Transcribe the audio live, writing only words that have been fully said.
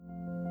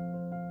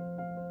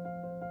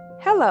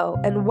Hello,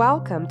 and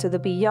welcome to the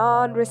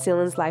Beyond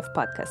Resilience Life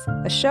podcast,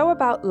 a show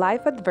about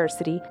life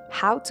adversity,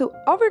 how to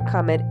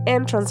overcome it,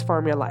 and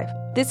transform your life.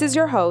 This is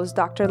your host,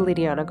 Dr.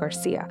 Lidiana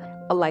Garcia,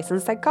 a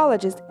licensed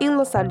psychologist in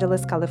Los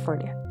Angeles,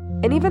 California.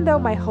 And even though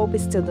my hope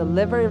is to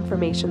deliver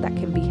information that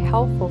can be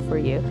helpful for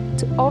you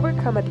to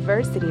overcome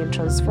adversity and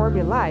transform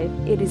your life,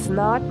 it is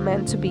not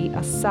meant to be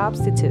a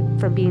substitute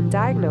from being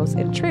diagnosed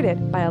and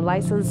treated by a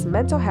licensed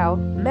mental health,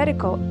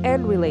 medical,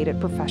 and related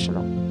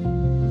professional.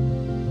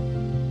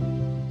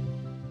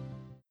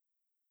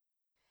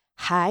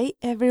 Hi,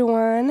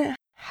 everyone.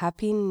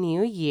 Happy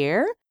New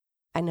Year.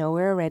 I know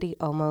we're already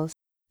almost,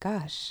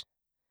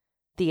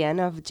 the end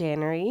of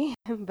January,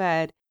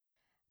 but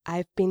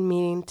I've been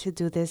meaning to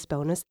do this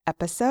bonus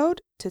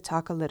episode to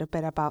talk a little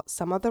bit about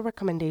some of the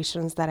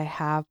recommendations that I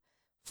have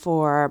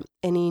for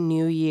any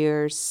New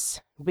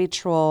Year's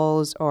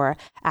rituals or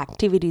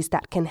activities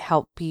that can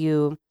help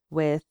you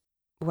with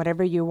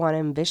whatever you want to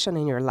envision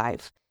in your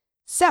life.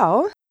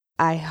 So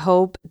I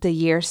hope the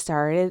year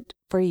started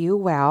for you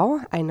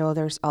well. I know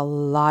there's a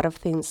lot of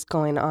things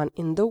going on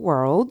in the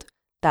world.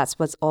 That's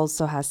what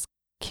also has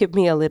kept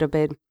me a little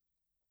bit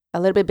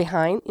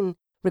behind in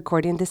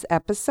recording this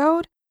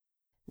episode.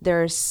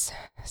 There's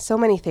so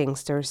many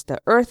things. There's the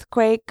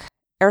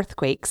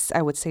earthquakes,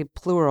 I would say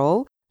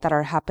plural, that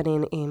are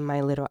happening in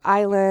my little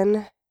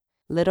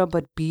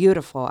but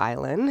beautiful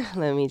island.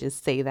 Let me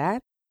just say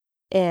that.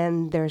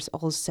 And there's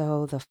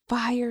also the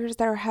fires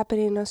that are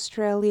happening in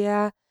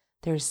Australia.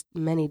 There's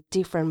many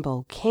different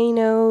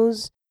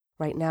volcanoes.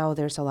 Right now,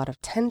 there's a lot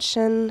of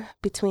tension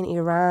between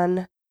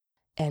Iran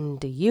and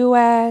the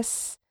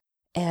US.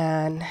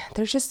 And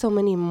there's just so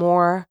many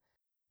more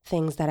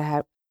things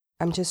that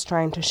I'm just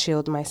trying to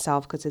shield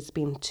myself because it's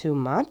been too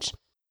much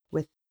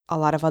with a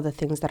lot of other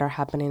things that are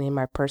happening in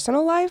my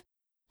personal life.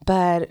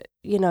 But,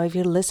 if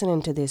you're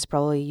listening to this,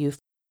 probably you've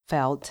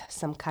felt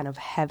some kind of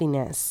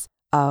heaviness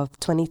of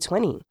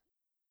 2020.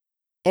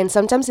 And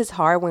sometimes it's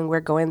hard when we're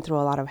going through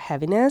a lot of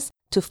heaviness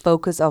to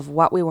focus of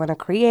what we want to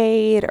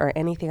create or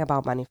anything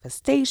about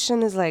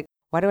manifestation. Is like,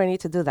 why do I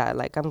need to do that?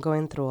 Like, I'm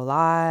going through a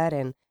lot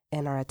and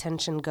our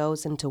attention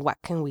goes into what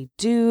can we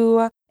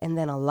do? And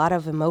then a lot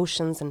of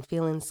emotions and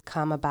feelings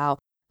come about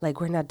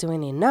like we're not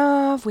doing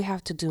enough, we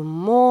have to do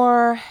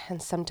more.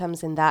 And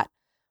sometimes in that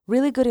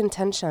really good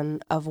intention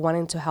of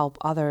wanting to help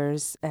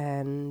others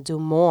and do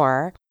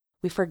more,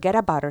 we forget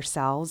about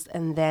ourselves,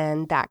 and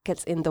then that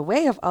gets in the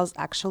way of us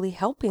actually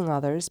helping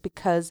others,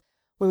 because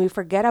when we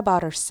forget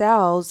about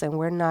ourselves and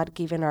we're not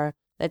giving our,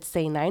 let's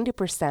say,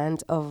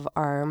 90% of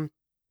our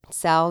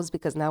selves,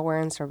 because now we're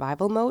in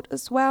survival mode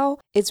as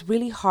well, it's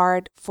really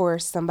hard for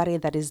somebody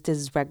that is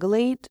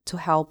dysregulate to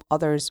help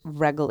others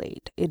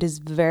regulate. It is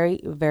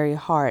very, very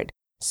hard.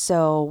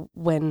 So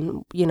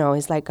when,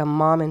 it's like a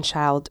mom and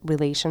child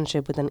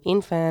relationship with an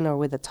infant or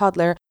with a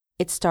toddler,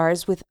 it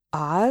starts with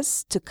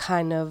us to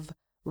kind of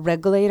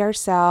regulate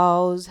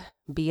ourselves,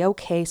 be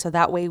okay, so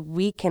that way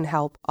we can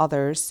help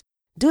others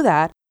do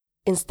that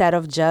instead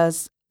of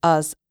just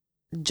us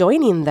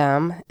joining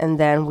them, and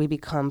then we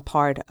become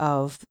part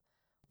of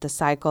the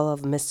cycle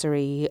of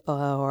misery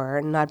or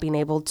not being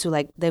able to,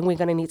 then we're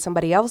going to need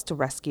somebody else to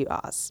rescue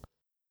us.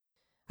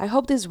 I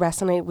hope this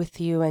resonates with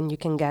you and you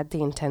can get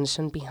the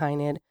intention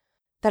behind it.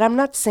 That I'm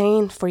not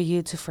saying for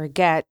you to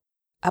forget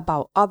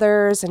about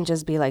others and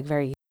just be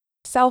very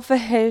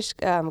selfish,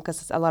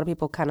 because a lot of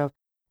people kind of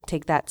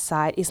take that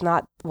side. Is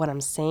not what I'm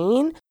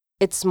saying.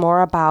 It's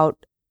more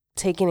about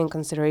taking in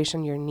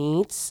consideration your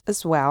needs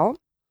as well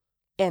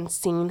and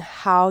seeing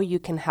how you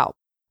can help.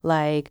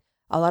 Like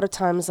a lot of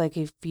times,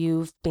 if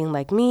you've been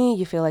like me,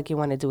 you feel like you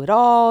want to do it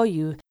all.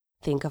 You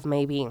think of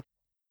maybe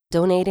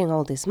donating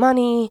all this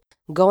money,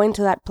 going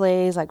to that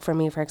place. Like for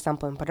me, for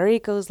example, in Puerto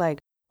Rico, it's like,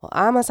 well,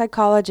 I'm a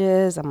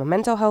psychologist, I'm a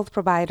mental health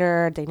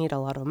provider. They need a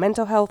lot of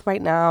mental health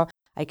right now.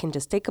 I can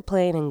just take a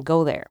plane and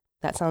go there.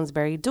 That sounds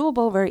very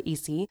doable, very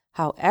easy.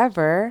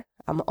 However,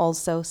 I'm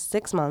also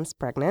 6 months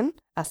pregnant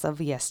as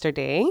of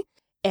yesterday.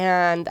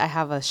 And I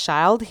have a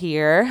child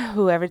here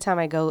who every time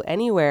I go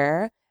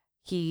anywhere,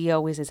 he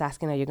always is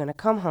asking, are you going to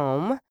come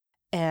home?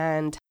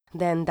 And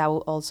then that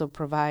will also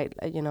provide,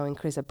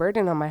 increase a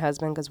burden on my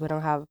husband because we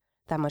don't have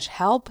that much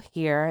help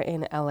here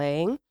in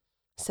LA.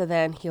 So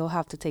then he'll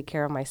have to take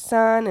care of my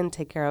son and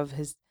take care of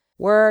his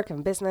work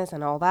and business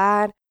and all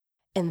that.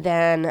 And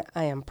then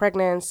I am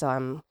pregnant, so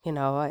I'm,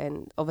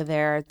 and over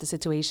there, the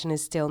situation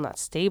is still not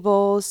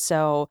stable.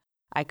 So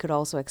I could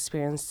also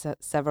experience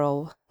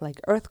several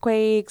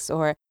earthquakes,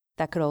 or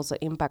that could also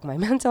impact my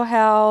mental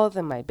health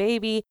and my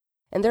baby.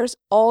 And there's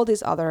all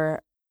these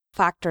other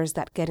factors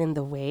that get in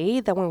the way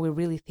that when we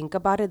really think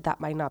about it, that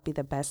might not be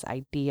the best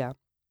idea.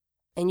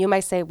 And you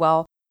might say,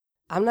 well,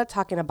 I'm not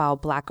talking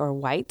about black or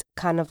white,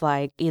 kind of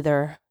like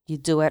either you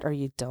do it or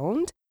you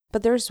don't,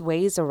 but there's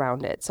ways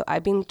around it. So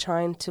I've been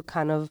trying to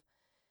kind of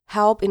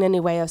help in any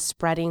way of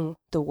spreading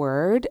the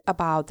word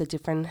about the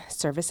different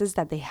services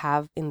that they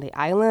have in the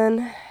island,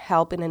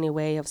 help in any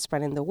way of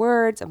spreading the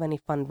words of any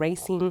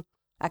fundraising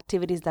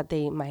activities that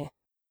they might,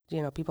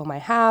 people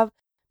might have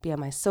via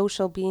my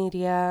social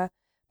media,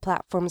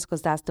 platforms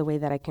because that's the way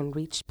that I can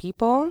reach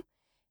people.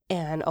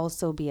 And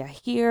also via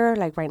here,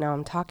 like right now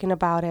I'm talking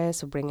about it.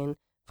 So bringing,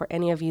 for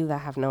any of you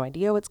that have no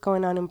idea what's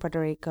going on in Puerto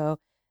Rico,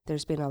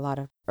 there's been a lot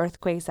of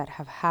earthquakes that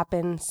have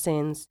happened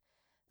since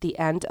the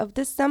end of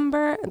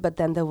December, but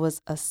then there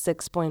was a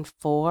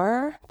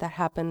 6.4 that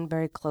happened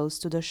very close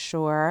to the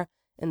shore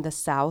in the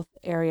south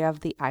area of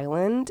the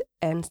island.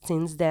 And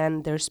since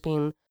then, there's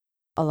been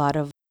a lot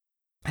of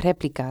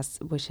replicas,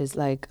 which is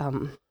like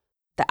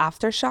the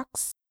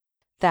aftershocks,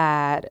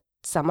 that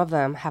some of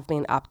them have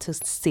been up to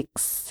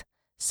 6.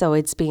 So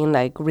it's been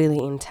like really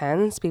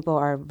intense. People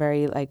are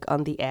very like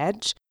on the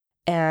edge.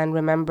 And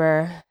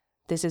remember,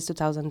 this is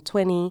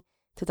 2020.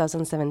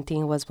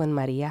 2017 was when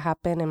Maria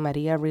happened, and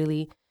Maria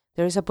really,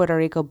 there's a Puerto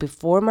Rico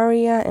before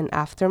Maria and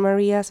after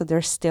Maria. So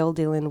they're still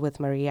dealing with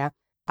Maria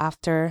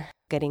after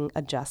getting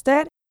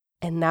adjusted.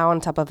 And now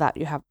on top of that,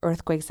 you have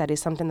earthquakes. That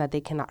is something that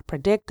they cannot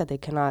predict, that they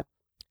cannot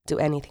do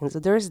anything. So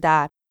there's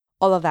that,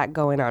 all of that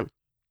going on.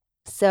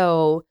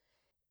 So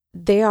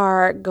they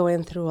are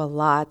going through a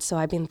lot. So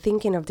I've been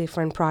thinking of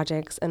different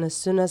projects. And as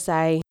soon as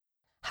I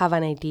have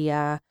an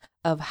idea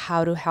of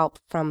how to help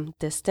from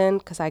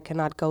distant, because I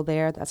cannot go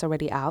there, that's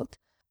already out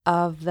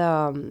of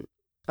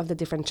the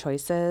different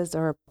choices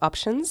or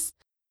options.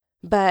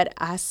 But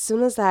as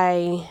soon as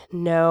I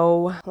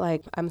know,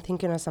 like I'm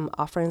thinking of some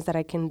offerings that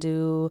I can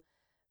do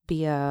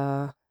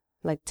via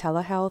like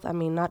telehealth. I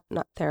mean, not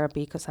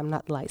therapy because I'm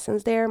not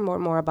licensed there,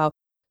 more about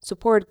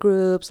support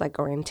groups, like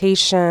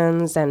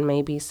orientations, and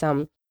maybe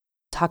some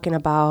talking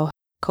about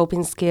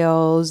coping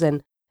skills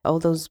and all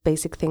those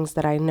basic things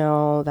that I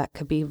know that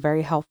could be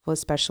very helpful,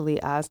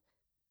 especially as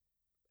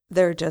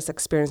they're just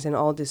experiencing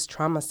all these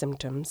trauma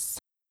symptoms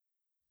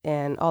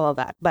and all of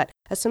that. But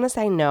as soon as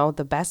I know,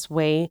 the best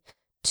way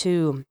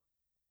to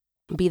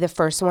be the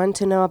first one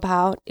to know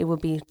about it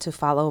would be to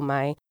follow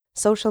my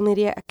social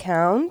media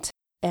account.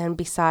 And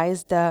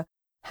besides the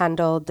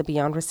handle, the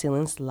Beyond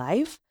Resilience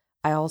Life,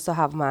 I also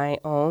have my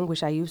own,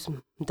 which I use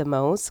the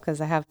most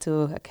because I have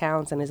 2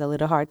 accounts and it's a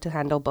little hard to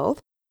handle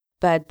both.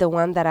 But the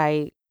one that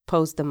I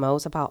post the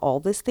most about all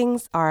these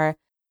things are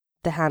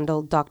the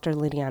handle Dr.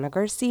 Liliana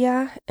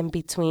Garcia. And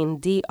between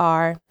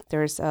DR,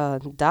 there's a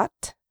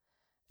dot,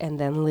 and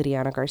then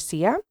Liliana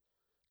Garcia.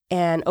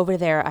 And over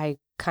there, I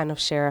kind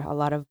of share a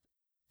lot of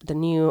the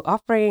new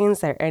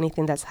offerings or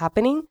anything that's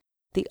happening.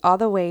 The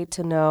other way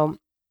to know,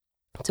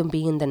 to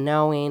be in the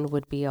knowing,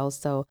 would be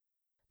also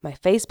my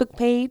Facebook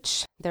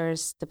page.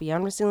 There's the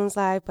Beyond Resilience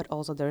Live, but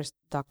also there's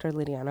Dr.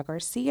 Liliana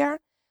Garcia.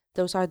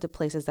 Those are the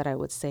places that I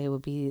would say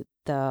would be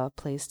the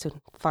place to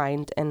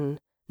find and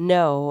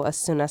know as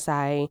soon as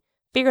I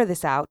figure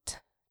this out,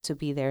 to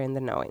be there in the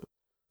knowing.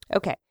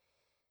 Okay.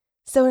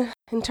 So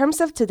in terms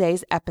of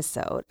today's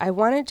episode, I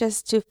wanted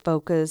just to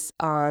focus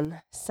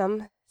on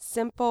some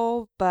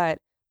simple but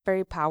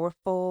very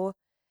powerful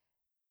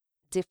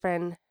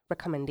different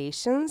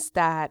recommendations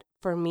that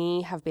for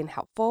me have been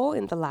helpful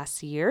in the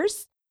last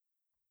years.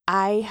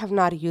 I have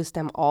not used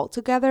them all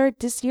together.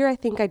 This year, I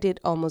think I did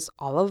almost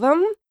all of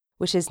them,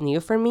 which is new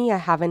for me. I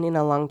haven't in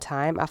a long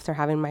time. After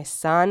having my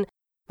son,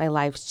 my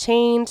life's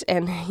changed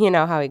and you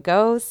know how it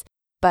goes.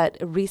 But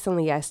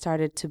recently, I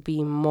started to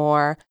be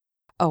more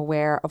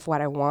aware of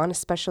what I want,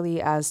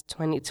 especially as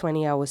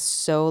 2020, I was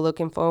so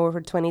looking forward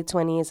for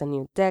 2020 as a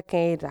new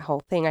decade, the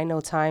whole thing. I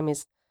know time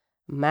is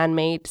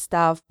man-made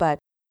stuff, but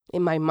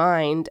in my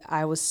mind,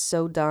 I was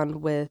so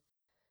done with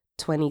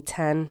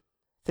 2010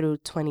 through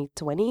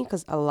 2020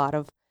 because a lot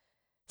of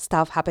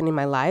stuff happened in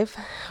my life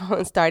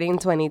starting in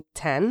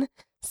 2010.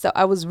 So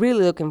I was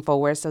really looking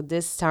forward. So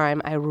this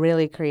time I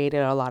really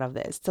created a lot of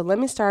this. So let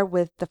me start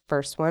with the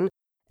first one.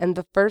 And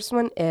the first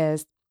one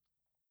is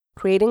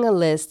creating a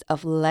list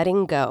of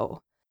letting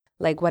go,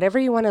 like whatever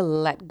you want to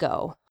let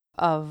go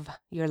of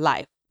your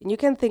life. And you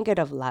can think it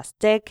of last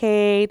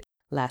decade,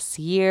 last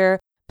year,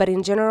 but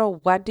in general,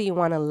 what do you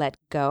want to let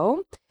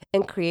go?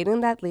 And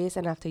creating that list.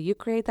 And after you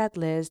create that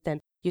list, then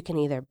you can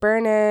either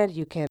burn it.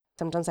 You can,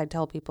 sometimes I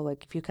tell people,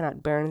 like, if you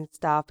cannot burn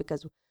stuff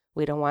because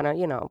we don't want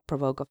to,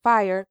 provoke a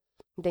fire,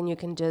 then you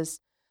can just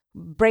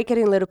break it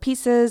in little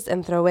pieces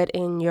and throw it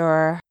in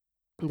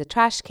the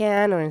trash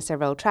can or in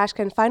several trash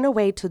cans. Find a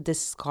way to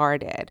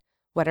discard it,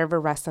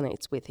 whatever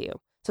resonates with you.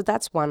 So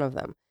that's one of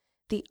them.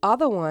 The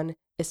other one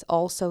is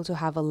also to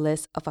have a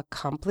list of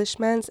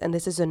accomplishments. And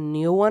this is a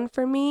new one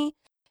for me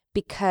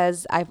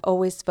because I've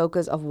always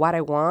focused on what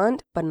I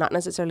want, but not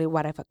necessarily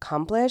what I've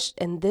accomplished.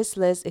 And this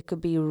list, it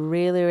could be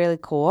really, really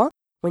cool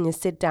when you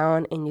sit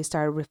down and you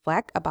start to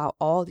reflect about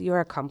all your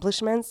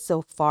accomplishments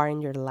so far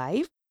in your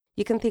life.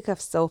 You can think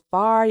of so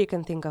far, you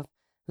can think of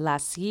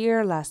last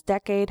year, last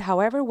decade,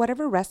 however,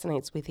 whatever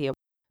resonates with you.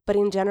 But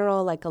in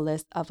general, like a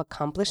list of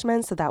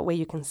accomplishments, so that way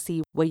you can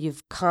see where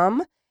you've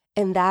come.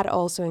 And that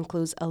also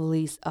includes a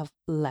list of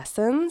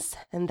lessons.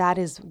 And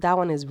that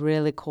one is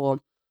really cool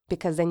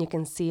because then you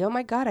can see, oh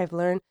my God, I've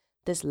learned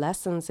these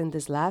lessons in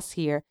this last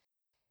year.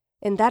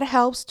 And that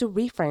helps to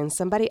reframe.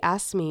 Somebody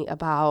asked me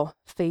about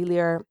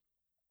failure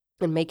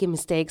and making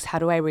mistakes. How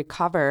do I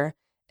recover?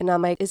 And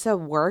I'm like, it's a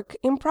work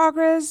in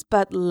progress.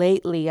 But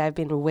lately I've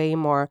been way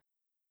more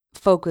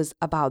focus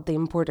about the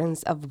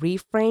importance of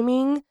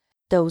reframing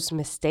those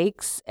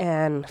mistakes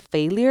and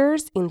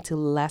failures into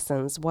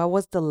lessons. What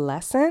was the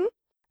lesson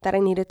that I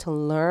needed to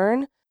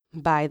learn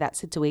by that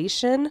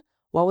situation?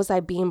 What was I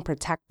being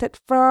protected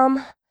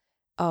from?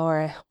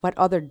 Or what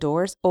other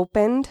doors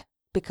opened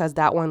because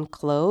that one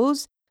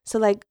closed? So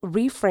like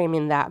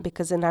reframing that,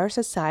 because in our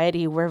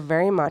society, we're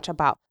very much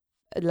about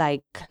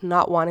like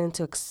not wanting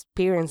to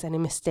experience any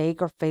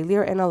mistake or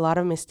failure. And a lot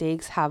of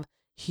mistakes have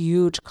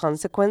huge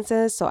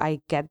consequences. So I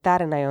get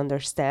that and I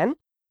understand.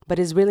 But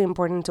it's really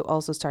important to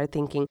also start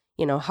thinking,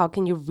 how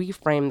can you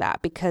reframe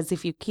that? Because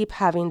if you keep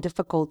having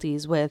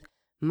difficulties with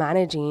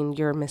managing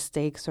your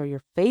mistakes or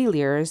your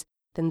failures,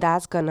 then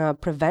that's going to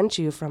prevent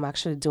you from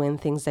actually doing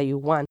things that you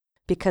want.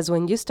 Because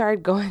when you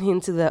start going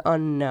into the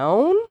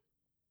unknown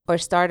or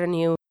start a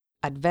new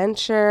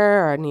adventure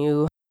or a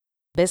new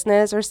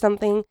business or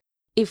something,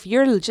 if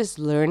you're just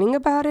learning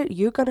about it,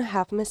 you're going to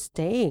have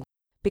mistakes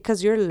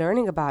because you're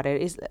learning about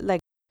it. It's like,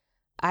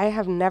 I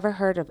have never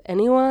heard of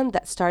anyone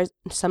that starts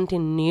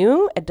something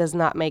new and does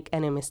not make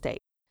any mistake.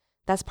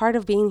 That's part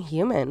of being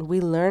human.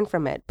 We learn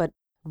from it, but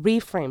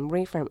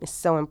reframe is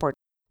so important.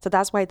 So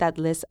that's why that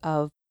list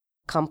of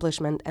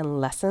accomplishment and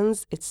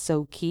lessons, it's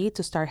so key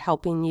to start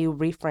helping you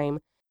reframe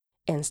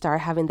and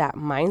start having that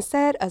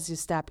mindset as you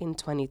step in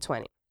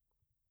 2020.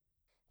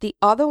 The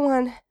other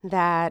one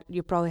that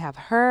you probably have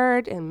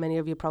heard, and many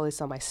of you probably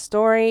saw my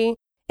story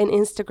in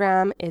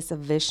Instagram, is a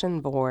vision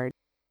board.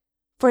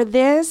 For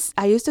this,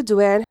 I used to do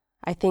it,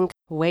 I think,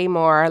 way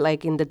more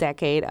like in the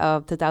decade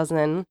of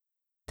 2000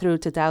 through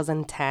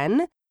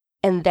 2010.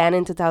 And then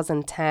in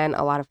 2010,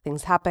 a lot of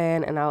things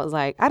happened. And I was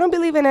like, I don't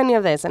believe in any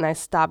of this. And I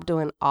stopped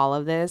doing all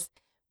of this.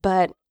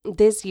 But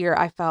this year,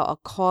 I felt a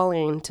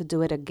calling to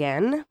do it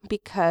again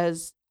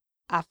because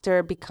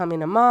after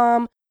becoming a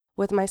mom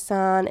with my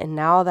son, and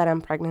now that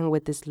I'm pregnant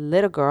with this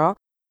little girl,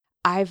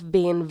 I've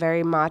been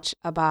very much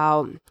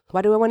about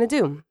what do I want to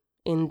do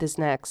in this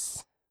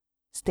next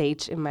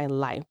stage in my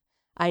life.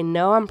 I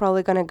know I'm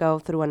probably going to go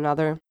through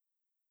another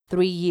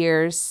 3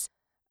 years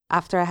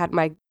after I had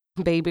my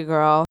baby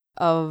girl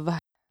of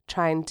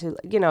trying to,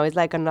 it's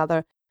like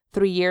another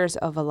 3 years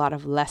of a lot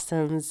of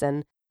lessons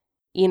and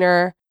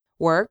inner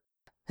work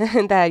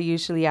that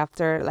usually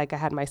after like I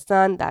had my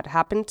son, that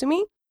happened to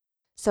me.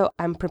 So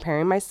I'm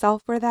preparing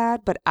myself for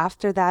that. But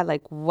after that,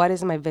 like, what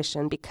is my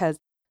vision? Because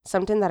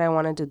something that I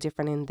want to do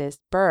different in this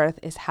birth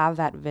is have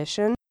that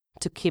vision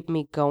to keep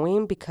me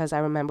going, because I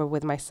remember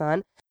with my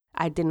son,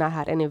 I did not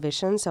have any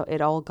vision. So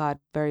it all got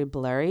very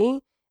blurry.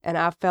 And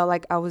I felt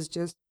like I was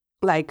just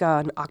like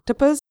an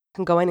octopus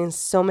going in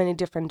so many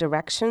different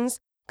directions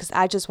because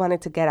I just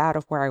wanted to get out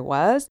of where I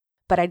was,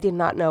 but I did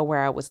not know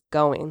where I was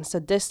going. So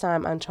this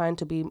time I'm trying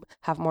to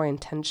have more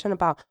intention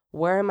about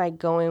where am I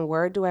going?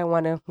 Where do I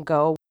want to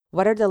go?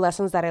 What are the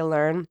lessons that I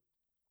learned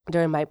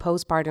during my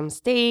postpartum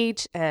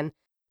stage? And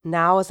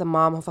now as a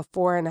mom of a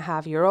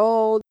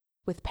 4.5-year-old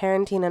with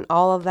parenting and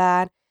all of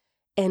that.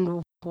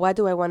 And what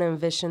do I want to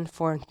envision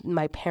for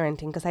my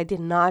parenting? Because I did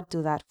not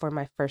do that for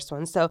my first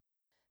one. So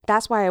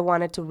that's why I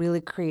wanted to really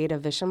create a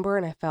vision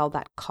board, and I felt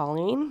that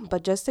calling.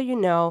 But just so you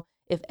know,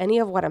 if any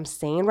of what I'm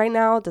saying right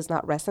now does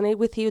not resonate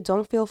with you,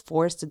 don't feel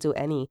forced to do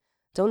any.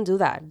 Don't do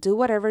that. Do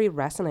whatever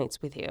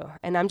resonates with you.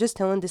 And I'm just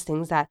telling these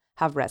things that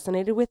have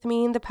resonated with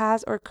me in the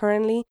past or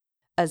currently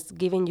as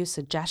giving you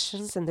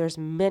suggestions. And there's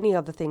many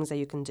other things that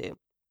you can do.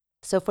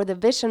 So for the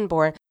vision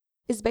board,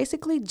 it's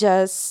basically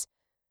just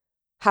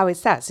how it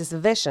says, it's a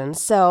vision.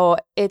 So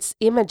it's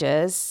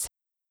images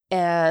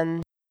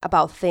and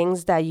about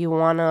things that you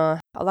want to,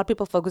 a lot of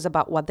people focus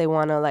about what they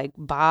want to like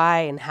buy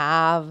and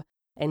have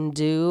and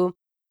do.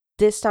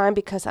 This time,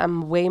 because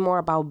I'm way more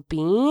about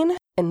being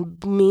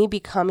and me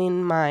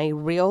becoming my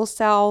real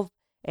self,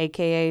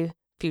 aka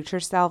future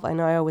self. I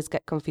know I always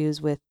get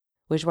confused with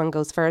which one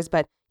goes first,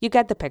 but you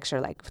get the picture,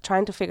 like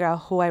trying to figure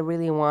out who I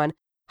really want,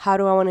 how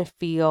do I want to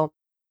feel,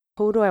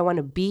 who do I want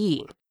to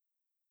be,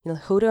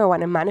 who do I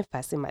want to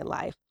manifest in my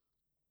life.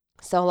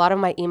 So a lot of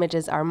my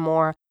images are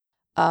more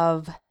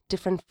of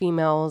different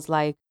females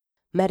like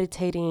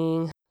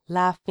meditating,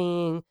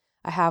 laughing.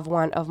 I have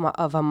one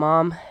of a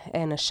mom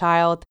and a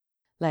child.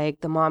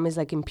 Like the mom is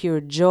like in pure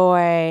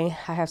joy.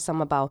 I have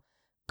some about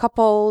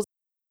couples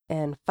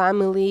and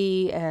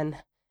family and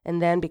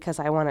then because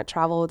I want to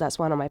travel, that's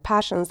one of my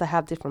passions. I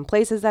have different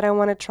places that I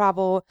want to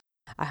travel.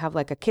 I have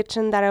like a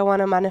kitchen that I want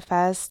to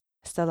manifest.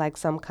 So like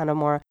some kind of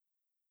more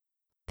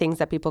things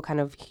that people kind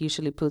of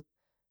usually put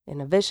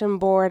in a vision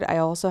board. I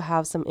also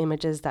have some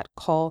images that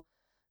called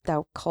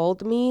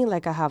me.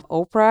 Like I have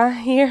Oprah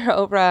here,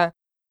 Oprah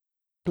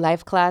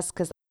Life Class,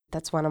 because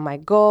that's one of my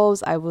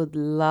goals. I would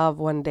love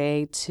one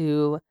day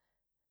to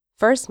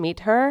first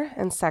meet her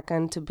and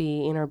second to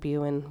be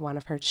interviewing one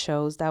of her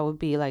shows. That would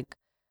be like,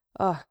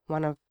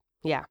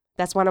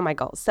 that's one of my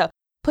goals. So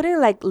putting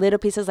like little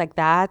pieces like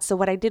that. So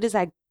what I did is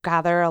I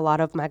gather a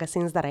lot of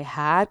magazines that I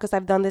had, because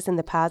I've done this in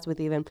the past with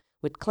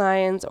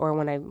clients or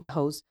when I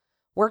host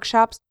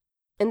workshops.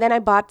 And then I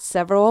bought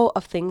several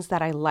of things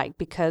that I like,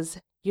 because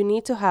you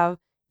need to have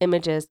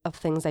images of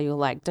things that you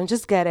like. Don't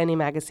just get any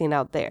magazine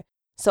out there.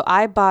 So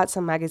I bought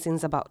some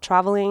magazines about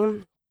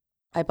traveling.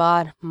 I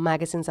bought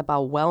magazines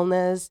about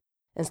wellness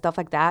and stuff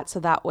like that.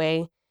 So that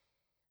way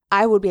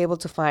I would be able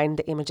to find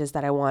the images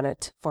that I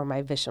wanted for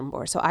my vision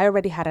board. So I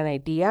already had an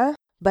idea,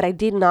 but I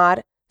did not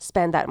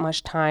spend that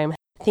much time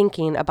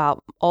thinking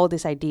about all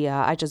this idea.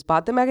 I just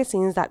bought the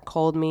magazines that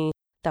called me,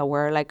 that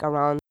were like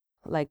around,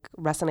 like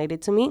resonated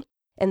to me.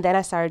 And then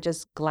I started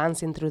just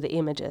glancing through the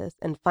images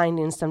and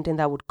finding something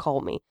that would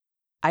call me.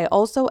 I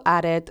also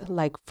added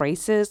like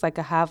phrases, like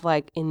I have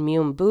like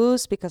immune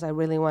boost because I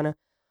really want to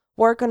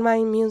work on my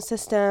immune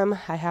system.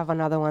 I have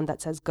another one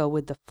that says go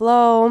with the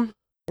flow.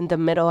 In the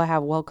middle, I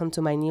have welcome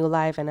to my new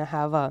life, and I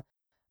have a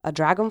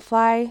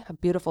dragonfly, a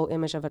beautiful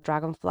image of a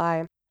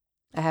dragonfly.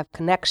 I have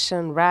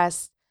connection,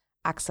 rest,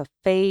 acts of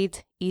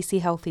faith, easy,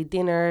 healthy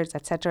dinners,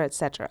 etc.,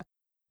 etc.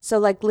 So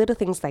like little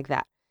things like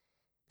that.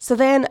 So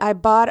then I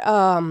bought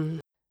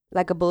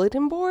like a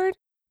bulletin board,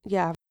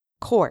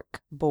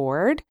 cork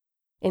board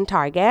in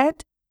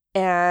Target,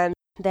 and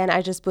then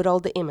I just put all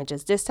the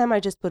images. This time I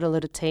just put a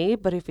little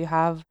tape, but if you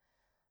have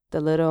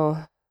the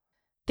little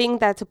thing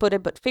that to put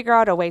it, but figure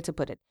out a way to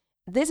put it.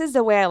 This is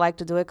the way I like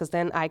to do it because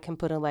then I can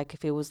put it like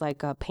if it was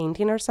like a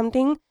painting or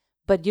something,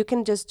 but you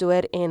can just do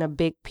it in a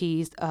big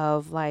piece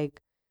of like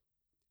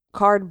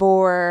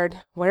cardboard,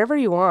 whatever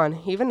you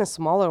want, even a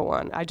smaller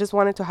one. I just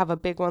wanted to have a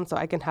big one so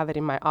I can have it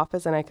in my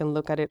office and I can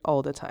look at it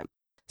all the time.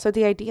 So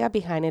the idea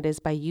behind it is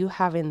by you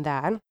having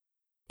that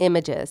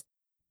images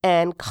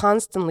and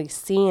constantly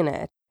seeing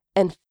it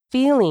and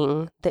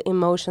feeling the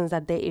emotions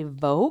that they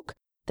evoke,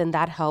 then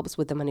that helps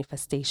with the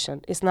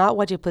manifestation. It's not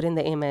what you put in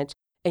the image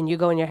and you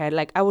go in your head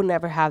like, I would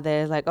never have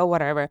this, like, oh,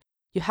 whatever.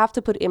 You have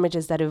to put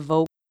images that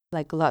evoke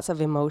like lots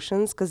of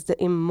emotions because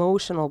the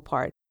emotional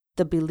part,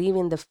 the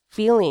believing, the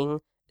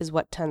feeling is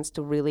what tends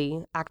to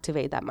really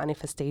activate that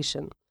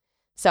manifestation.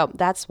 So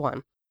that's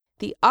one.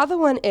 The other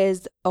one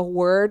is a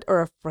word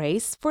or a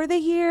phrase for the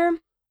year.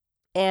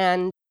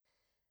 And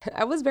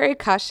I was very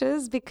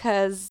cautious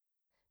because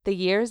the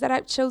years that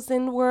I've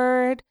chosen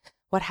word,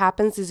 what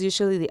happens is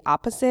usually the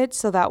opposite.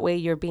 So that way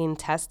you're being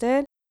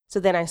tested.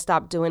 So then I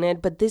stopped doing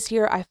it. But this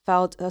year I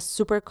felt a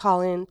super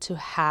calling to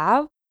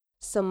have.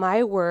 So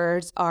my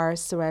words are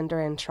surrender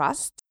and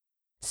trust,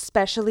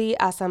 especially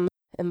as I'm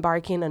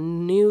embarking a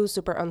new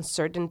super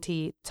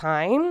uncertainty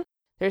time.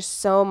 There's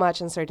so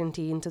much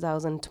uncertainty in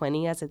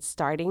 2020 as it's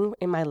starting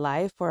in my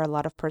life for a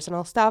lot of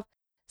personal stuff.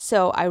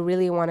 So I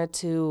really wanted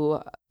to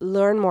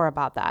learn more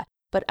about that.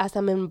 But as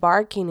I'm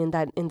embarking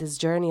in this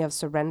journey of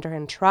surrender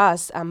and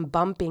trust, I'm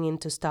bumping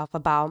into stuff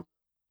about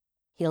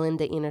healing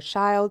the inner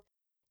child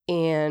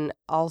and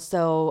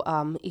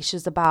also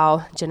issues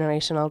about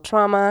generational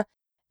trauma.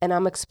 And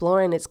I'm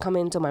exploring, it's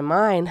coming to my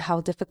mind how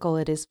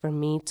difficult it is for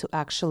me to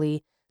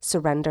actually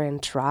surrender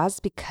and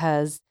trust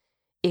because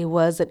it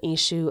was an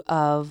issue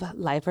of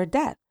life or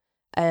death.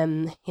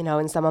 In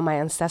some of my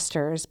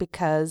ancestors,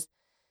 because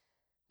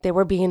they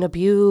were being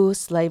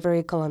abused,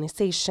 slavery,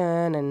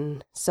 colonization,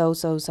 and so,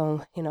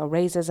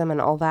 racism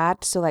and all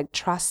that. So like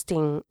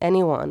trusting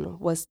anyone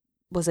was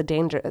a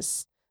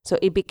dangerous. So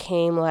it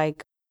became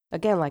like,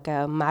 again, like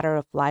a matter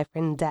of life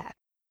and death.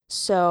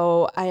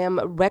 So I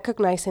am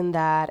recognizing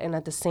that. And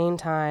at the same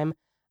time,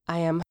 I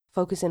am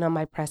focusing on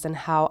my present,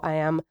 how I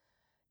am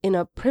in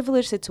a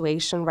privileged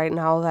situation right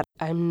now that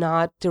I'm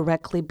not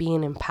directly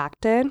being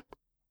impacted.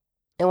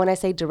 And when I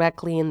say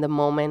directly in the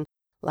moment,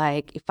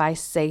 like if I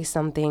say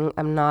something,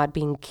 I'm not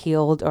being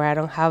killed, or I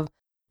don't have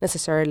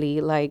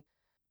necessarily like,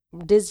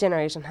 this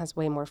generation has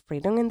way more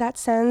freedom in that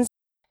sense.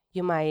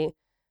 You might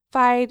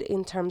fight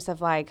in terms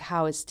of like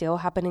how it's still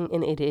happening,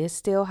 and it is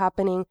still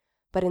happening.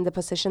 But in the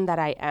position that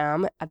I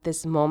am at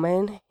this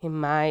moment in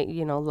my,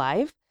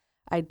 life,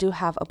 I do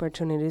have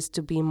opportunities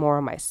to be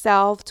more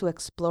myself, to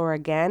explore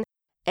again,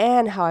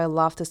 and how I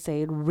love to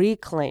say it,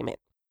 reclaim it.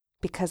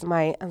 Because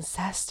my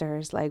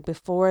ancestors, like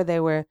before they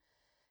were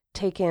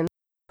taken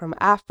from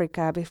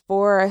Africa,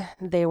 before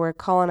they were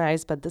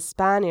colonized by the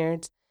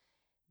Spaniards,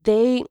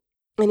 and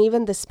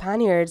even the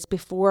Spaniards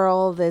before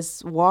all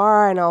this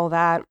war and all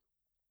that,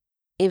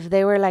 if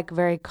they were like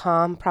very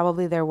calm,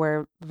 probably they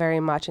were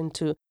very much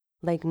into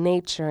like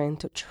nature,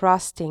 into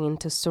trusting,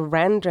 into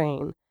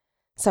surrendering.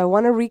 So I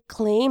want to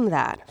reclaim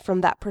that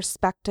from that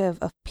perspective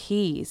of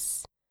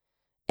peace.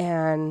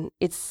 And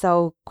it's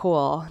so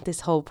cool,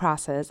 this whole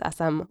process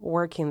as I'm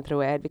working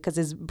through it, because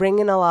it's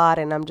bringing a lot,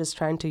 and I'm just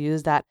trying to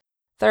use that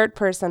third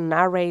person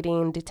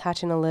narrating,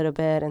 detaching a little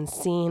bit and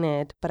seeing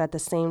it, but at the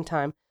same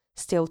time,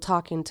 still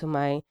talking to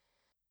my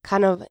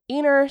kind of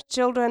inner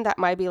children that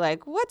might be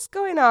like, what's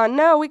going on?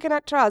 No, we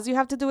cannot trust. You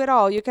have to do it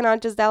all. You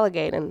cannot just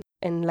delegate,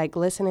 and like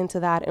listening to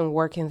that and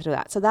working through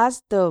that. So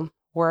that's the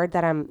word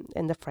that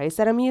the phrase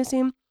that I'm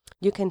using.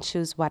 You can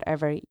choose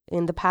whatever.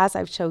 In the past,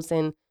 I've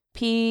chosen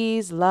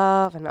peace,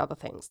 love, and other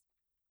things.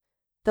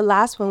 The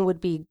last one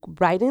would be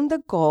writing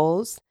the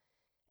goals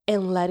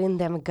and letting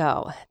them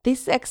go.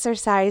 This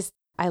exercise,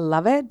 I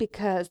love it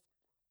because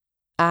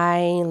I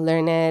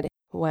learned it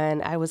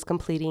when I was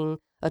completing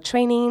a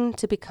training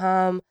to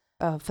become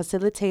a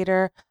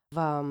facilitator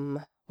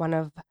of one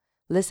of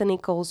Lisa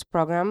Nichols'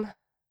 program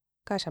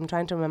gosh, I'm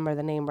trying to remember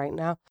the name right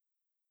now.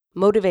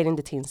 Motivating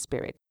the Teen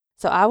Spirit.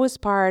 So I was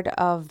part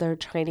of their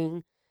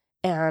training,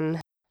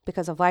 and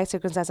because of life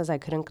circumstances, I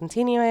couldn't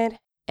continue it.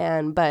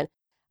 But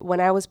when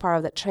I was part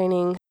of that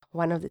training,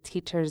 one of the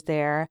teachers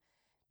there,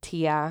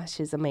 Tia,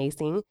 she's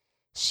amazing.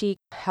 She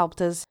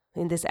helped us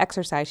in this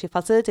exercise. She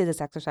facilitated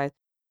this exercise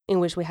in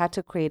which we had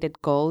to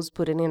create goals,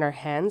 put it in our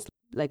hands,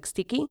 like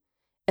sticky,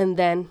 and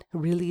then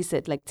release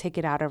it, like take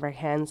it out of our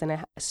hands. And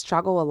I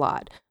struggle a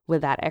lot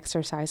with that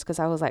exercise because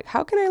I was like,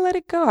 how can I let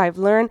it go? I've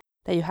learned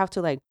that you have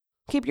to like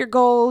keep your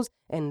goals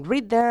and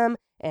read them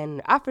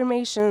and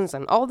affirmations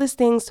and all these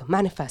things to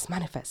manifest,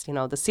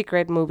 the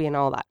Secret movie and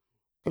all that.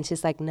 And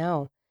she's like,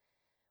 no,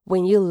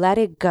 when you let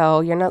it go,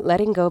 you're not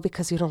letting go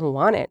because you don't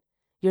want it.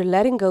 You're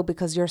letting go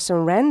because you're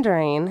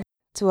surrendering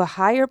to a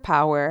higher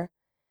power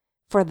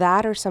for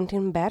that or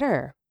something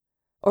better.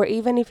 Or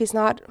even if it's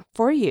not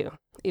for you,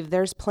 if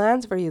there's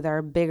plans for you that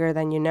are bigger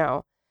than you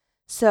know.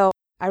 So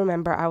I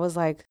remember that was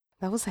like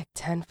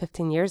 10,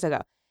 15 years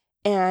ago.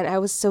 And I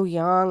was so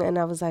young and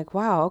I was like,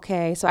 wow,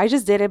 okay. So I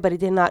just did it, but it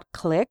did not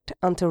click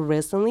until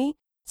recently.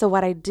 So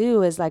what I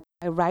do is like,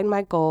 I write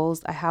my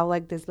goals. I have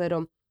like this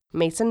little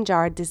mason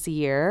jar this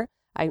year.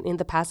 In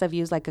the past, I've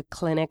used like a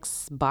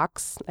Kleenex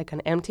box, like an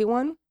empty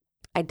one.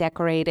 I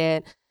decorate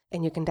it,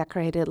 and you can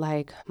decorate it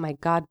like my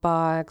God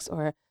box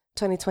or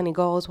 2020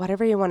 goals,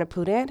 whatever you want to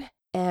put it.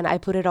 And I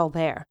put it all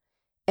there.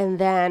 And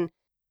then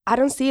I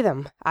don't see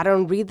them. I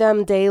don't read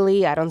them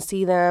daily. I don't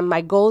see them.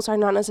 My goals are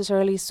not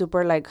necessarily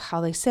super like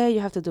how they say you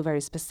have to do very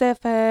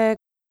specific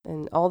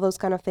and all those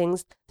kind of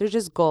things. They're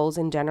just goals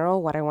in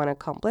general, what I want to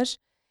accomplish.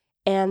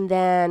 And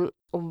then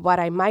what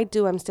I might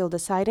do, I'm still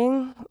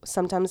deciding.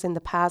 Sometimes in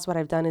the past, what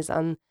I've done is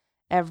on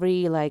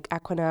every like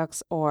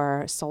equinox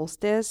or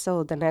solstice.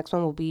 So the next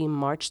one will be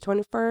March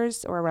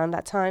 21st or around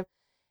that time.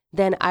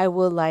 Then I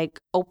will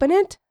like open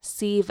it,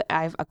 see if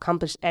I've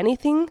accomplished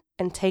anything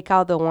and take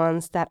out the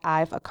ones that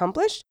I've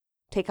accomplished,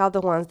 take out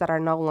the ones that are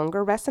no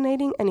longer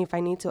resonating. And if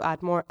I need to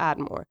add more, add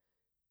more.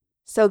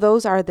 So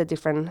those are the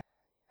different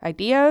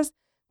ideas.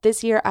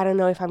 This year, I don't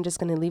know if I'm just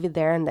going to leave it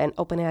there and then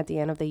open it at the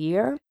end of the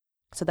year.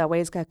 So that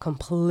way it's got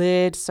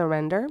complete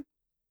surrender.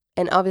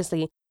 And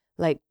obviously,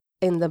 like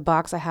in the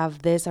box, I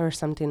have this or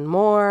something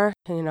more,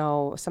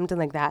 something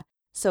like that.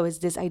 So it's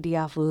this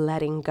idea of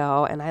letting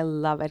go. And I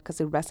love it because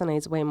it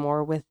resonates way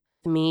more with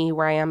me,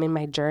 where I am in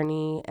my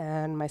journey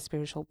and my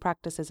spiritual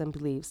practices and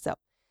beliefs. So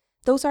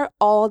those are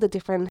all the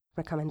different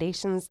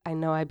recommendations. I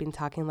know I've been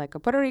talking like a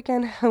Puerto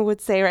Rican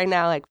would say right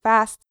now, like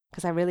fast,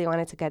 because I really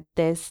wanted to get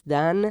this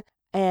done.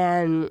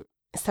 And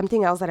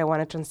something else that I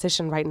want to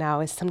transition right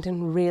now is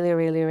something really,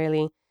 really,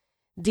 really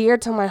dear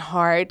to my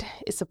heart.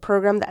 It's a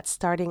program that's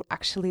starting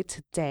actually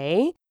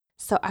today.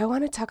 So I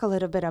want to talk a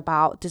little bit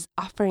about this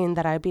offering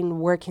that I've been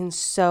working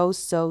so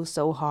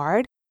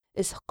hard.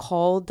 It's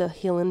called the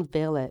Healing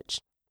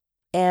Village.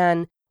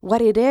 And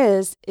what it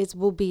is, it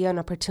will be an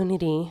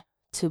opportunity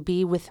to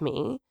be with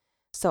me.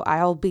 So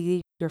I'll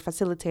be your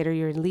facilitator,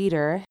 your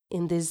leader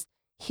in this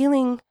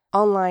healing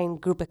online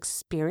group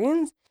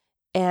experience.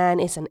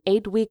 And it's an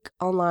 8-week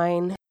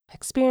online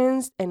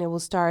experience, and it will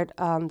start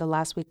the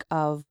last week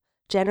of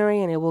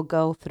January, and it will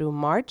go through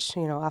March,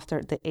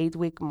 after the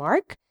 8-week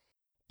mark.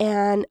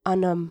 And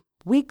on a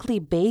weekly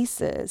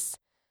basis,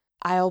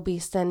 I'll be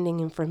sending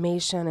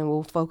information, and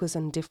we'll focus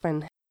on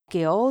different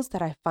skills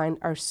that I find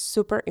are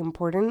super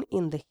important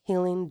in the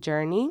healing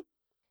journey.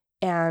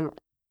 And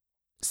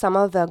some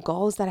of the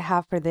goals that I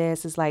have for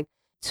this is like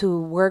to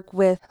work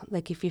with,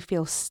 like if you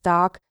feel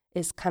stuck,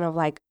 is kind of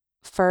like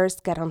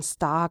first get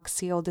unstuck,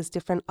 see all these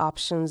different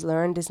options,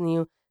 learn these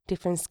new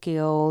different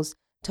skills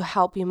to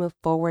help you move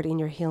forward in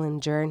your healing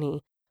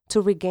journey,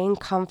 to regain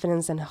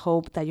confidence and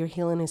hope that your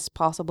healing is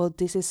possible.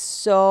 This is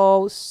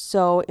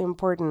so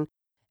important.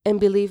 And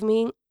believe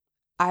me,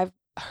 I've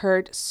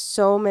heard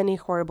so many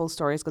horrible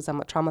stories because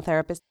I'm a trauma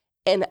therapist,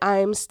 and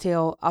I'm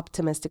still an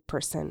optimistic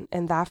person.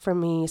 And that for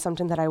me is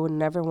something that I would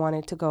never want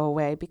it to go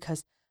away,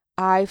 because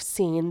I've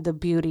seen the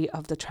beauty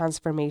of the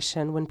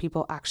transformation when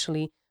people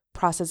actually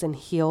process and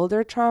heal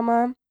their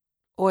trauma,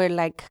 or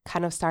like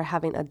kind of start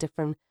having a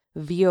different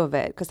view of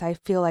it. Because I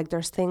feel like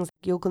there's things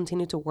you'll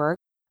continue to work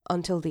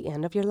until the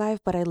end of your life,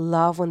 but I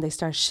love when they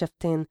start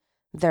shifting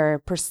their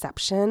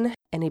perception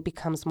and it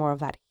becomes more of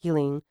that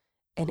healing.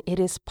 And it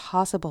is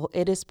possible.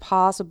 It is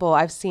possible.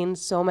 I've seen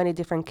so many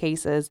different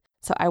cases.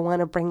 So I want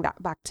to bring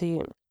that back to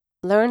you.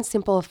 Learn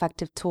simple,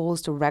 effective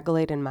tools to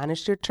regulate and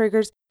manage your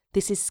triggers.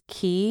 This is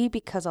key,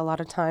 because a lot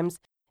of times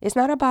it's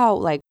not about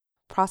like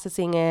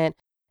processing it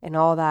and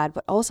all that,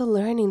 but also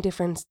learning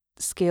different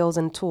skills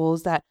and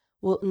tools that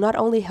will not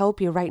only help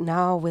you right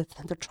now with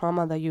the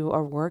trauma that you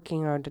are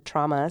working, or the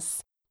traumas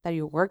that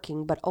you're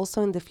working, but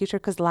also in the future.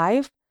 Because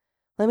life,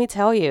 let me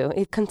tell you,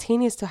 it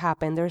continues to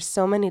happen. There's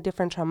so many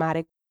different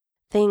traumatic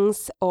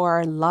things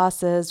or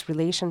losses,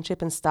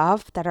 relationship and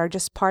stuff that are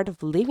just part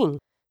of living.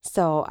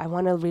 So I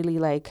want to really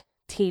like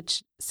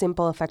teach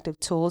simple, effective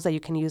tools that you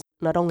can use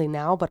not only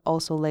now, but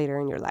also later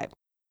in your life.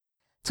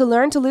 To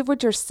learn to live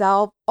with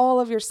yourself, all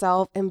of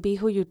yourself, and be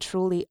who you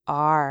truly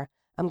are.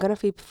 I'm going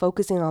to be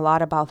focusing a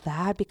lot about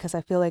that because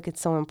I feel like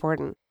it's so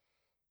important.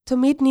 To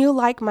meet new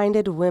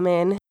like-minded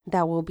women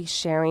that will be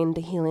sharing the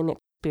healing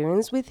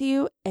experience with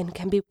you and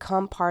can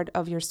become part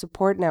of your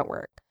support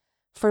network.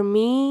 For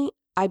me,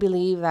 I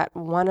believe that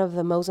one of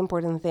the most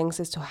important things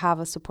is to have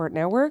a support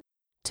network,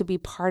 to be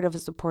part of a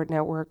support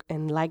network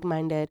and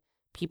like-minded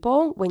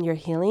people when you're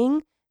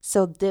healing.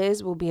 So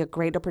this will be a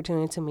great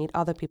opportunity to meet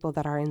other people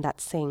that are in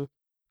that same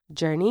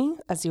journey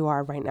as you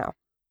are right now.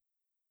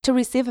 To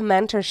receive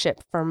mentorship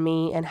from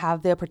me and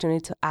have the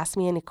opportunity to ask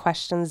me any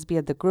questions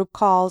via the group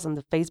calls and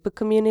the Facebook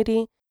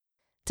community,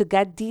 to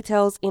get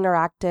details,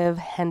 interactive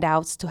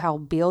handouts to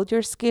help build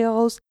your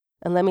skills.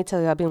 And let me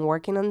tell you, I've been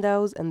working on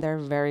those and they're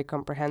very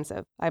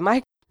comprehensive. I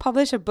might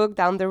publish a book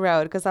down the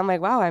road because I'm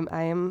like, wow,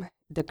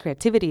 the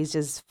creativity is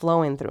just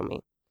flowing through me.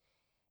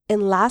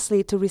 And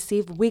lastly, to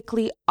receive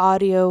weekly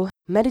audio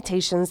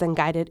meditations and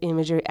guided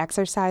imagery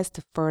exercise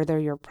to further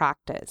your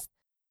practice.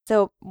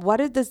 So what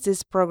does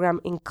this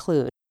program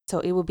include? So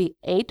it will be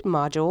 8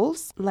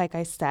 modules, like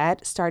I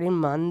said, starting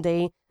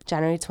Monday,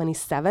 January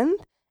 27th,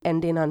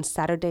 ending on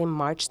Saturday,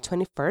 March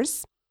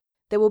 21st.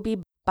 There will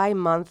be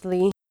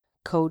bi-monthly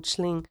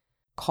coaching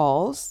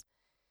calls,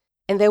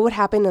 and they would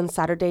happen on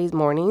Saturdays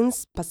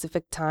mornings,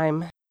 Pacific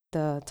time,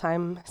 the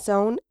time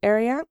zone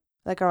area,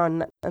 like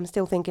around, I'm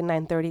still thinking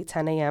 9:30,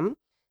 10 a.m.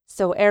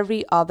 So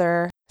every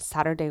other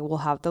Saturday we'll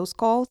have those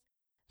calls.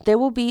 There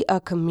will be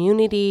a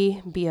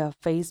community via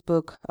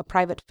Facebook, a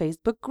private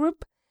Facebook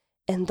group,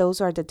 and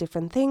those are the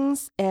different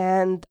things.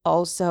 And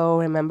also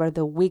remember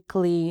the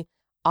weekly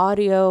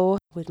audio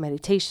with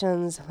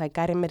meditations, like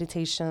guided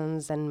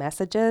meditations and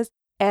messages,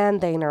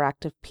 and the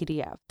interactive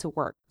PDF to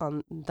work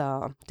on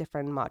the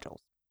different modules.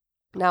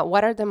 Now,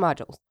 what are the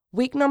modules?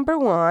 Week number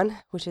 1,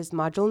 which is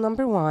module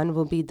number 1,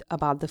 will be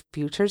about the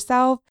future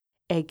self,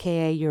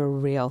 aka your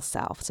real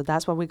self. So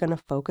that's what we're going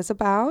to focus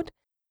about.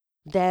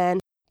 Then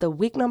the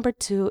week number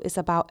 2 is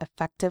about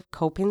effective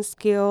coping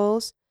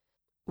skills.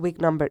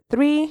 Week number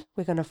 3,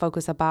 we're going to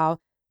focus about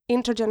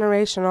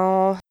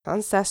intergenerational,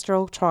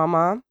 ancestral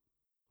trauma.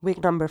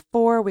 Week number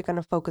 4, we're going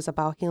to focus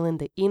about healing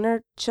the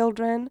inner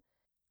children.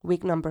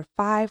 Week number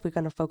 5, we're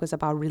going to focus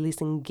about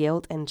releasing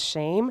guilt and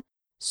shame,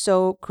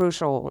 so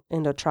crucial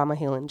in the trauma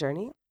healing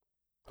journey.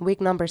 Week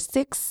number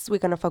 6, we're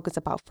going to focus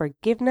about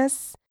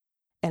forgiveness.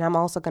 And I'm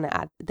also going to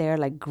add there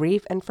like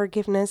grief and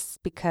forgiveness,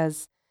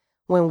 because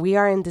when we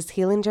are in this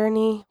healing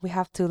journey, we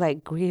have to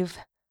like grieve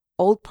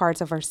old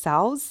parts of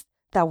ourselves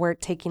that we're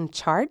taking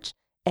charge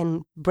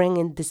and bring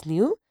in this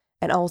new,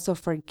 and also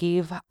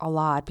forgive a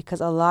lot, because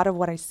a lot of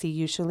what I see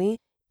usually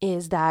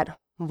is that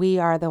we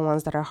are the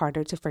ones that are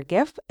harder to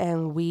forgive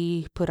and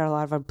we put a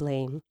lot of our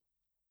blame.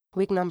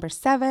 Week number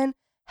 7,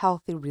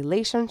 healthy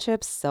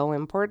relationships, so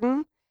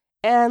important.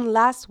 And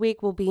last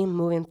week will be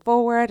moving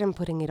forward and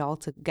putting it all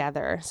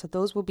together. So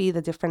those will be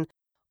the different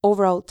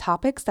overall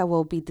topics that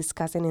we'll be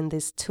discussing in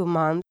this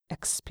 2-month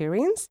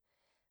experience.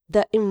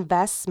 The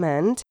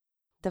investment,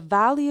 the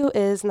value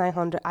is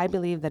 $900. I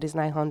believe that is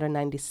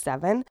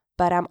 $997,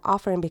 but I'm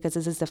offering, because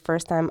this is the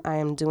first time I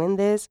am doing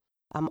this,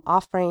 I'm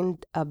offering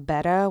a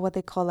beta, what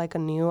they call like a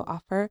new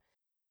offer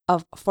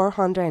of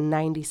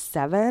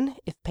 $497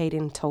 if paid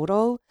in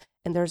total.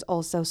 And there's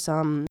also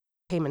some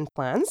payment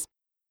plans.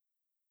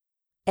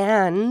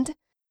 And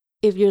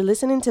if you're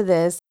listening to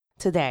this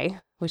today,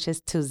 which is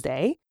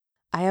Tuesday,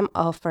 I am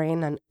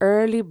offering an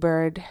early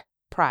bird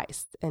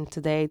price. And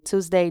today,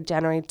 Tuesday,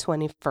 January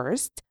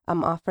 21st,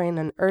 I'm offering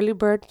an early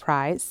bird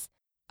price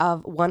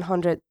of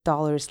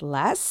 $100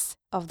 less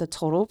of the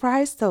total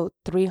price, so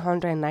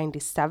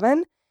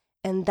 $397.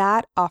 And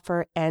that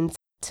offer ends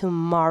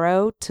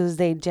tomorrow,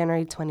 Tuesday,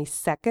 January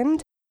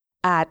 22nd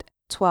at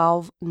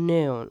 12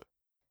 noon.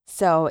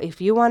 So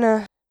if you want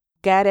to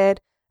get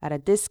it at a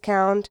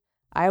discount,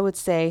 I would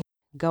say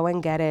go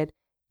and get it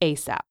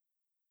ASAP.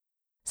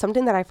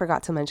 Something that I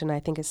forgot to mention, I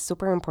think is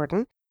super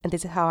important, and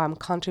this is how I'm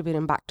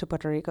contributing back to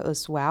Puerto Rico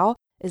as well,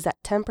 is that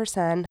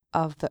 10%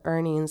 of the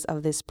earnings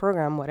of this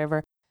program,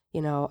 whatever,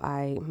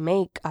 I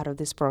make out of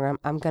this program,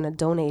 I'm going to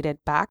donate it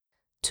back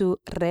to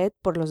Red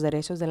por los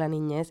Derechos de la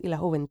Niñez y la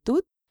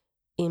Juventud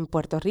in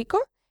Puerto Rico.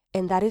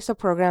 And that is a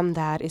program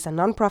that is a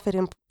nonprofit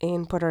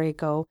in Puerto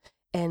Rico.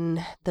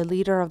 And the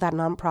leader of that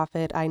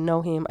nonprofit, I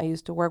know him. I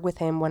used to work with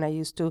him when I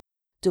used to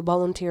do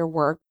volunteer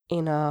work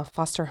in a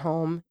foster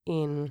home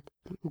in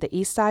the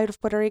east side of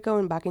Puerto Rico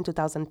and back in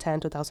 2010,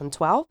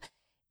 2012.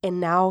 And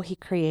now he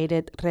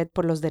created Red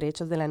por los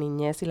Derechos de la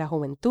Niñez y la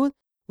Juventud,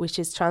 which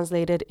is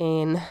translated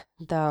in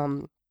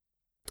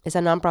it's a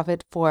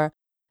nonprofit for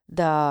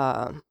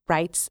the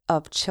rights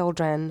of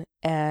children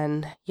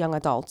and young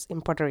adults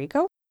in Puerto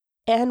Rico.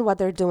 And what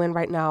they're doing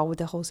right now with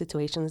the whole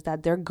situation is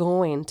that they're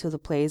going to the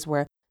place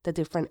where the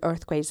different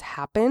earthquakes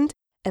happened,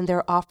 and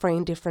they're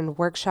offering different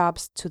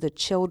workshops to the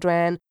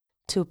children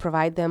to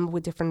provide them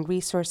with different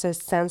resources,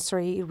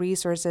 sensory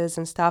resources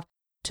and stuff,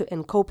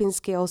 and coping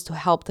skills to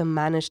help them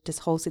manage this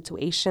whole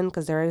situation,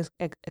 because they're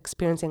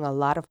experiencing a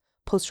lot of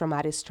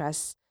post-traumatic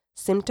stress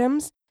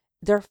symptoms.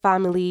 Their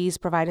families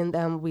providing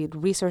them with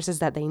resources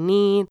that they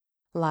need,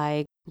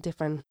 like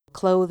different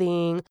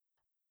clothing,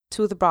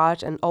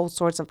 toothbrush and all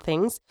sorts of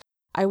things.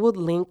 I would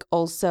link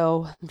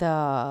also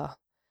the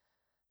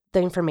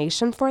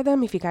information for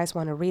them if you guys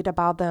want to read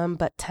about them.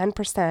 But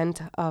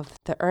 10% of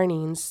the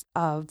earnings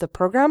of the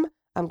program,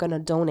 I'm going to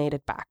donate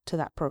it back to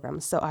that program.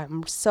 So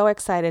I'm so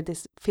excited.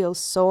 This feels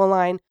so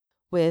aligned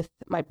with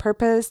my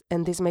purpose.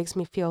 And this makes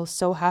me feel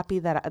so happy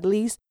that at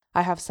least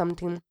I have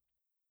something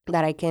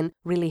that I can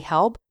really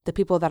help the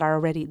people that are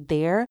already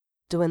there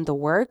doing the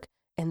work.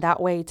 And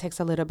that way it takes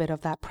a little bit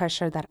of that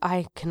pressure that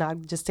I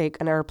cannot just take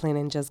an airplane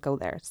and just go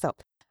there. So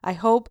I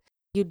hope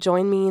you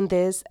join me in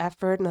this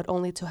effort, not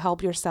only to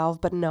help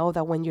yourself, but know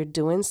that when you're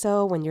doing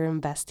so, when you're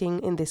investing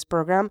in this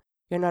program,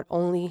 you're not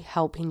only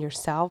helping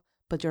yourself,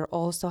 but you're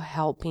also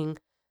helping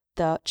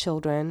the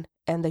children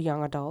and the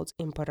young adults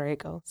in Puerto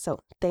Rico. So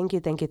thank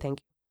you, thank you, thank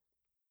you.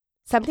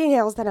 Something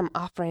else that I'm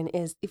offering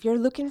is if you're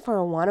looking for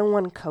a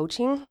one-on-one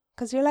coaching,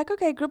 because you're like,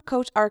 okay, group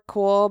coach are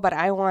cool, but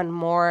I want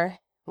more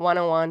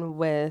one-on-one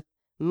with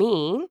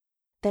me,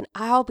 then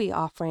I'll be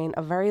offering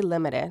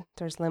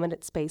there's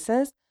limited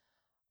spaces,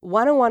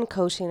 one-on-one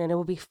coaching, and it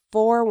will be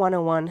 4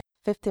 one-on-one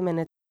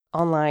 50-minute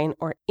online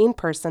or in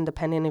person,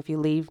 depending if you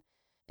leave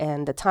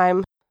and the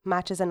time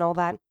matches and all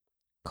that,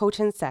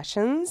 coaching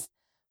sessions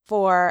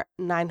for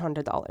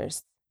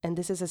 $900. And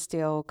this is a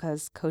steal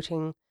because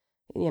coaching,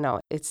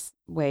 it's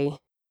way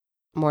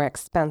more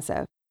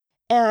expensive.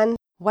 And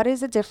what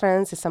is the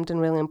difference is something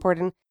really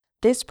important.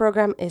 This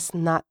program is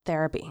not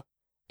therapy.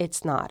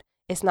 It's not.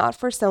 It's not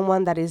for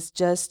someone that is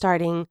just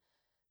starting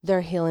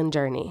their healing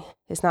journey.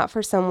 It's not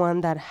for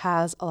someone that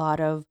has a lot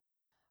of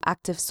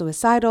active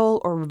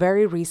suicidal or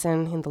very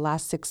recent in the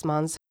last 6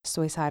 months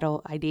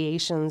suicidal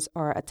ideations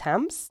or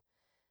attempts.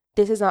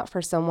 This is not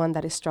for someone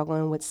that is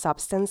struggling with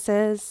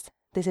substances.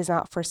 This is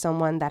not for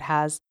someone that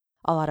has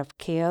a lot of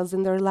chaos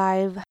in their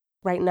life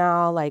right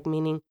now, like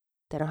meaning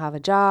they don't have a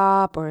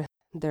job or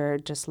they're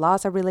just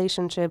lost a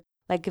relationship.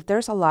 Like if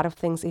there's a lot of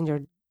things in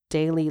your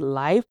daily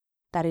life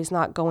that is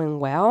not going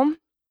well,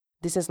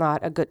 this is not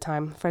a good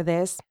time for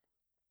this.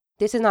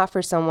 This is not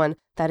for someone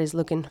that is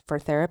looking for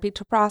therapy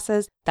to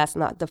process. That's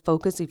not the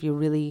focus. If you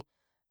really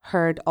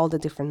heard all the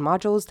different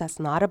modules, that's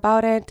not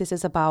about it. This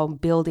is about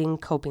building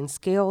coping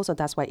skills. So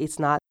that's why it's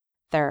not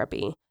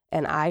therapy.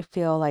 And I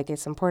feel like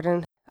it's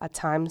important at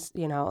times,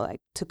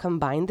 like to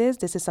combine this.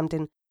 This is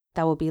something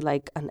that will be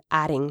like an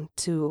adding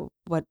to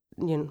what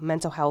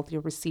mental health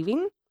you're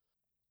receiving.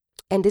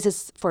 And this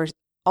is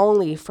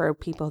only for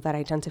people that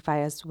identify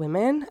as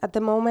women at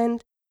the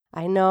moment.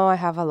 I know I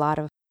have a lot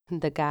of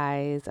the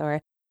guys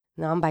or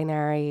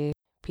non-binary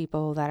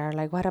people that are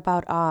like, what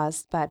about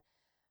us? But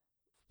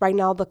right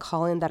now, the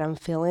calling that I'm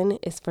feeling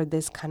is for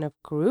this kind of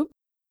group.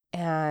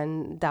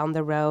 And down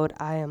the road,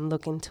 I am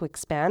looking to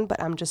expand,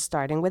 but I'm just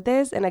starting with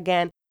this. And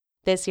again,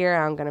 this year,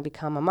 I'm going to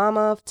become a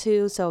mama of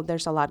 2. So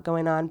there's a lot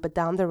going on. But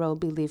down the road,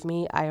 believe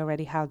me, I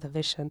already have the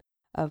vision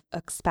of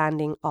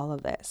expanding all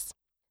of this.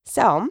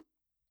 So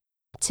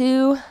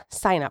to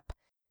sign up.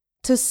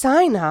 To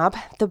sign up,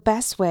 the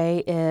best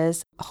way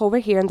is over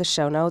here in the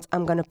show notes,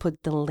 I'm going to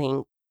put the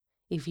link.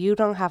 If you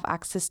don't have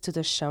access to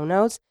the show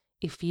notes,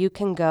 if you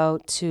can go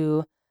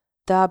to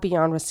the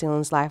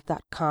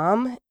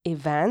BeyondResilienceLife.com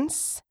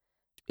events,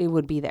 it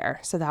would be there.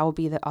 So that will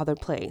be the other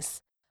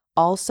place.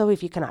 Also,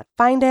 if you cannot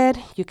find it,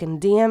 you can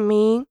DM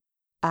me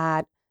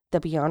at the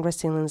Beyond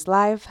Resilience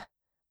Life,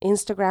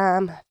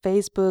 Instagram,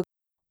 Facebook,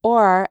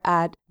 or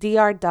at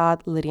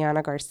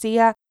dr.Liliana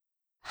Garcia,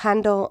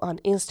 handle on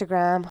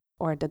Instagram,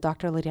 or the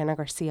Dr. Liliana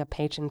Garcia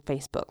page in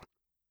Facebook.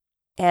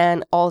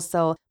 And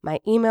also my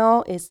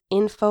email is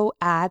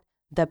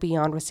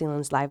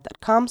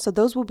info@thebeyondresilience.life.com. So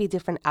those will be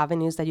different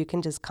avenues that you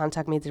can just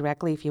contact me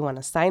directly if you want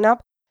to sign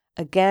up.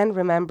 Again,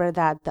 remember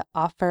that the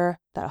offer,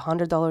 that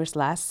 $100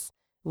 less,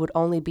 would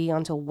only be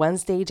until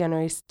Wednesday,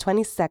 January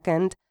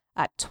 22nd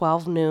at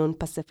 12 noon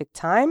Pacific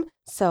time.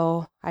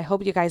 So I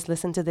hope you guys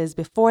listen to this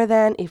before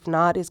then. If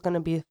not, it's going to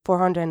be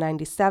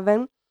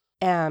 $497.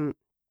 And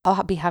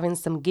I'll be having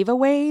some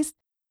giveaways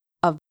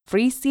of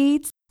free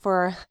seats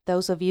for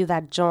those of you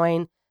that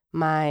join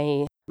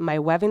my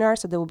webinar.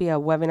 So there will be a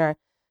webinar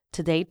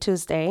today,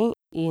 Tuesday,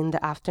 in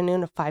the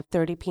afternoon at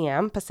 5:30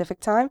 p.m. Pacific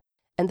time.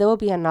 And there will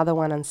be another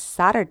one on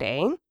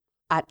Saturday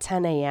at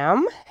 10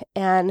 a.m.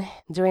 And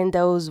during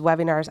those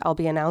webinars, I'll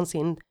be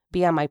announcing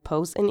via my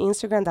post in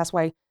Instagram. That's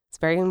why it's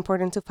very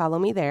important to follow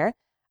me there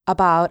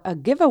about a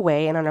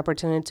giveaway and an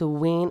opportunity to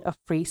win a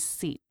free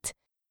seat.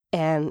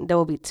 And there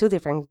will be 2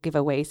 different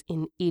giveaways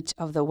in each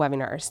of the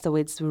webinars. So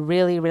it's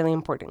really, really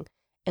important.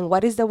 And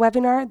what is the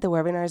webinar? The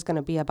webinar is going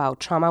to be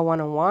about Trauma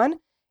 101,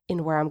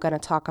 in where I'm going to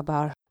talk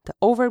about the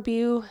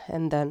overview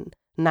and the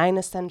 9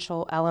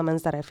 essential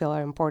elements that I feel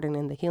are important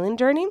in the healing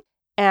journey.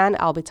 And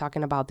I'll be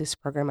talking about this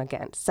program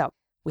again. So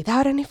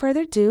without any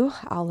further ado,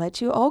 I'll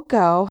let you all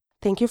go.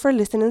 Thank you for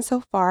listening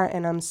so far.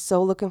 And I'm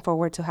so looking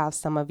forward to have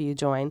some of you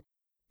join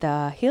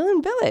the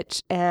Healing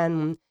Village.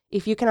 And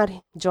if you cannot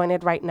join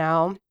it right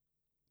now,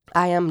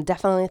 I am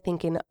definitely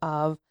thinking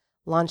of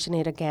launching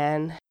it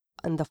again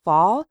in the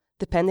fall,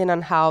 depending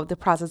on how the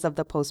process of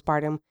the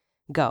postpartum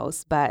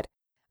goes. But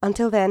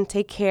until then,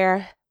 take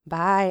care.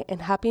 Bye,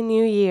 and Happy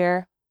New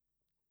Year.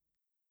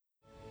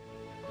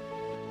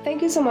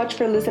 Thank you so much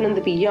for listening to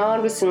the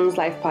Beyond Resilience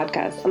Life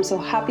podcast. I'm so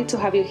happy to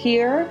have you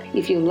here.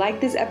 If you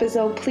like this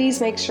episode, please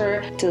make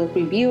sure to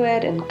review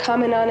it and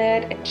comment on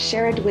it and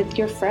share it with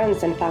your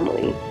friends and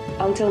family.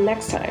 Until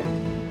next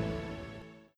time.